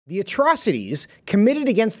The atrocities committed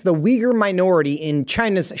against the Uyghur minority in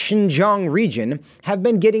China's Xinjiang region have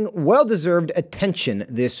been getting well-deserved attention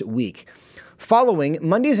this week. Following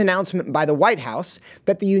Monday's announcement by the White House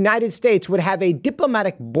that the United States would have a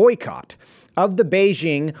diplomatic boycott of the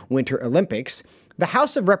Beijing Winter Olympics, the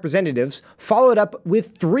House of Representatives followed up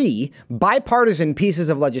with 3 bipartisan pieces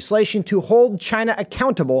of legislation to hold China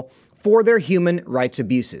accountable for their human rights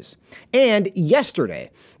abuses. And yesterday,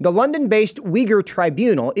 the London-based Uyghur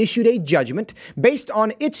Tribunal issued a judgment based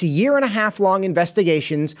on its year-and-a-half-long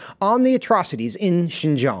investigations on the atrocities in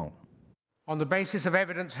Xinjiang. On the basis of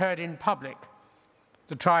evidence heard in public,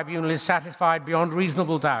 the tribunal is satisfied beyond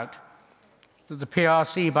reasonable doubt that the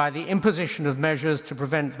PRC, by the imposition of measures to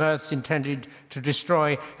prevent births intended to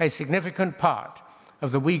destroy a significant part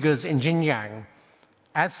of the Uyghurs in Xinjiang,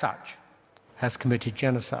 as such, has committed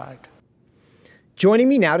genocide. Joining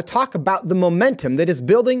me now to talk about the momentum that is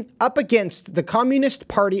building up against the Communist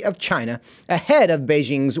Party of China ahead of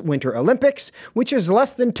Beijing's Winter Olympics, which is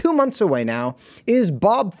less than 2 months away now, is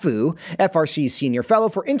Bob Fu, FRC's Senior Fellow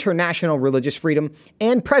for International Religious Freedom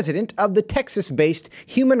and President of the Texas-based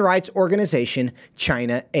human rights organization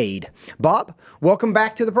China Aid. Bob, welcome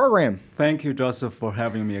back to the program. Thank you, Joseph, for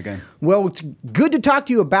having me again. Well, it's good to talk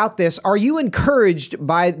to you about this. Are you encouraged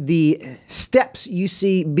by the steps you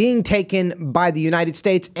see being taken by the United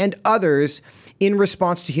States and others in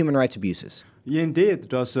response to human rights abuses? Indeed,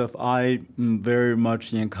 Joseph, I am very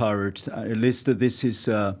much encouraged. At least this is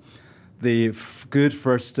the good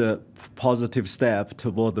first positive step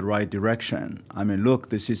toward the right direction. I mean, look,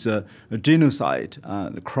 this is a genocide,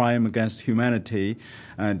 a crime against humanity,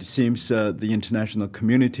 and it seems the international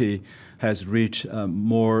community has reached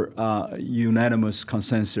more unanimous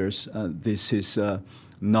consensus. This is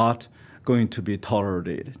not going to be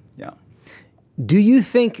tolerated. Yeah. Do you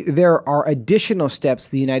think there are additional steps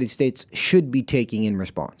the United States should be taking in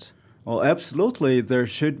response? Well, absolutely, there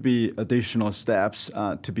should be additional steps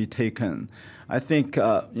to be taken. I think,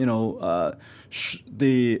 the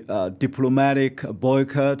diplomatic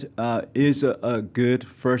boycott is a good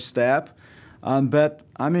first step. But,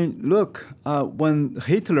 I mean, look, when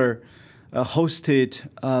Hitler hosted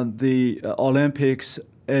the Olympics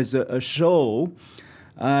as a show,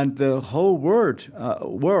 and the whole world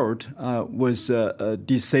was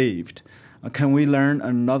deceived. Can we learn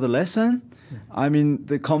another lesson? I mean,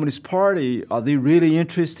 the Communist Party, are they really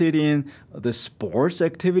interested in the sports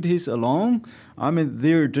activities alone? I mean,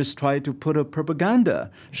 they're just trying to put a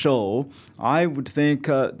propaganda show. I would think,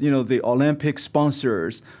 the Olympic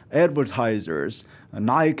sponsors, advertisers,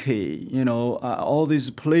 Nike, all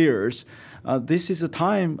these players, this is a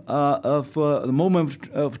time of the moment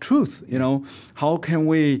of truth. How can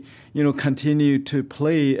we, continue to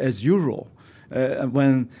play as usual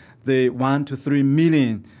when the 1 to 3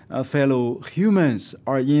 million fellow humans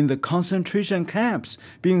are in the concentration camps,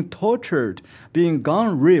 being tortured, being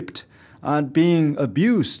gun raped, and being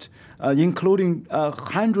abused, including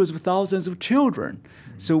hundreds of thousands of children.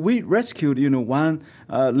 So we rescued, one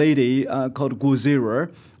lady called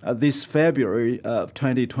Guzira this February of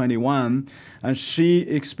 2021, and she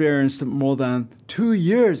experienced more than 2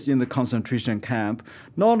 years in the concentration camp.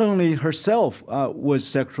 Not only herself was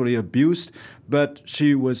sexually abused, but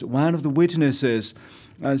she was one of the witnesses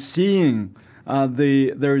seeing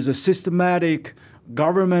there is a systematic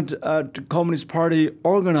government Communist Party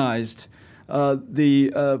organized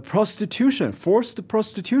the prostitution, forced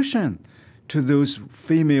prostitution to those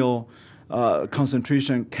female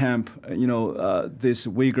concentration camp, this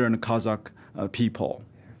Uyghur and Kazakh people.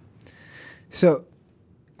 So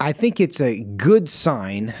I think it's a good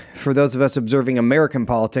sign for those of us observing American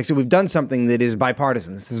politics that we've done something that is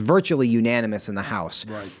bipartisan. This is virtually unanimous in the House.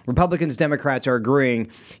 Right. Republicans, Democrats are agreeing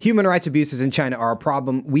human rights abuses in China are a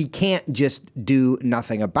problem. We can't just do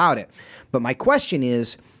nothing about it. But my question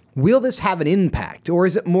is, will this have an impact, or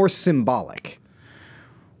is it more symbolic?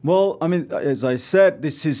 Well, I mean, as I said,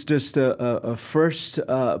 this is just a first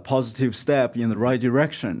positive step in the right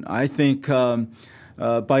direction. I think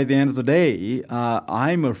by the end of the day,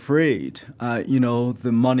 I'm afraid,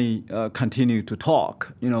 the money continue to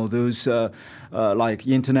talk. Those like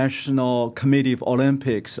International Committee of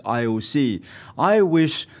Olympics, IOC. I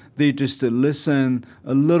wish they just listen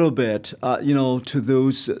a little bit, to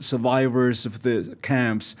those survivors of the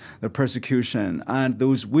camps, the persecution, and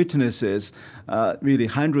those witnesses, really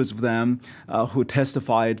hundreds of them, who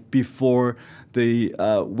testified before the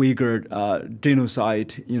Uyghur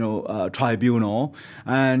Genocide, Tribunal,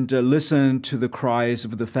 and listen to the cries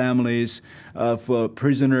of the families of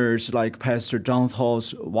prisoners like Pastor Zhang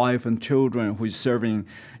Tao's wife and children, who is serving,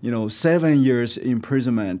 7 years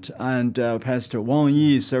imprisonment, and Pastor Wang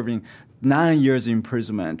Yi is serving 9 years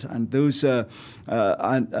imprisonment, and those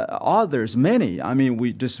others, many. I mean,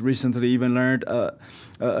 we just recently even learned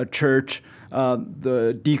a church,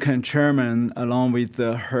 the deacon chairman, along with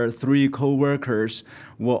her 3 co-workers,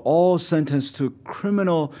 were all sentenced to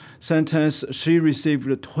criminal sentence. She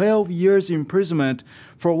received 12 years imprisonment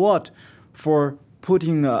for what? For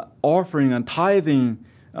putting an offering and tithing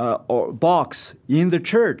or box in the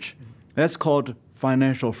church. That's called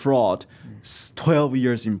financial fraud. 12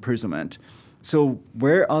 years imprisonment. So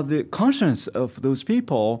where are the conscience of those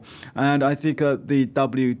people? And I think the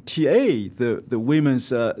WTA, the Women's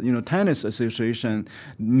Tennis Association,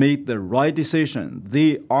 made the right decision.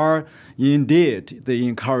 They are indeed the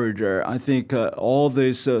encourager. I think all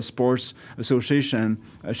these sports association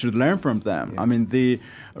should learn from them. Yeah. I mean, they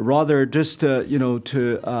rather just kowtowing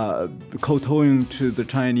to the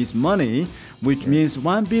Chinese money, which means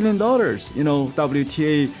 $1 billion.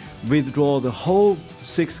 WTA withdraw the whole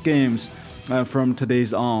 6 games from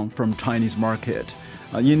today's on from Chinese market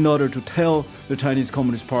in order to tell the Chinese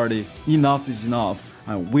Communist Party enough is enough.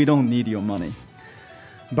 We don't need your money.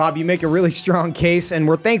 Bob, you make a really strong case, and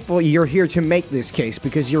we're thankful you're here to make this case,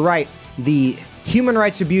 because you're right. The human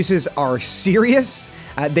rights abuses are serious.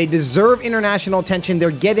 They deserve international attention.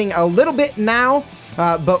 They're getting a little bit now,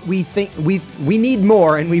 but we think we need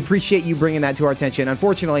more, and we appreciate you bringing that to our attention.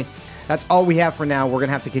 Unfortunately, that's all we have for now. We're going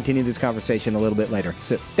to have to continue this conversation a little bit later.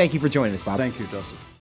 So thank you for joining us, Bob. Thank you, Joseph.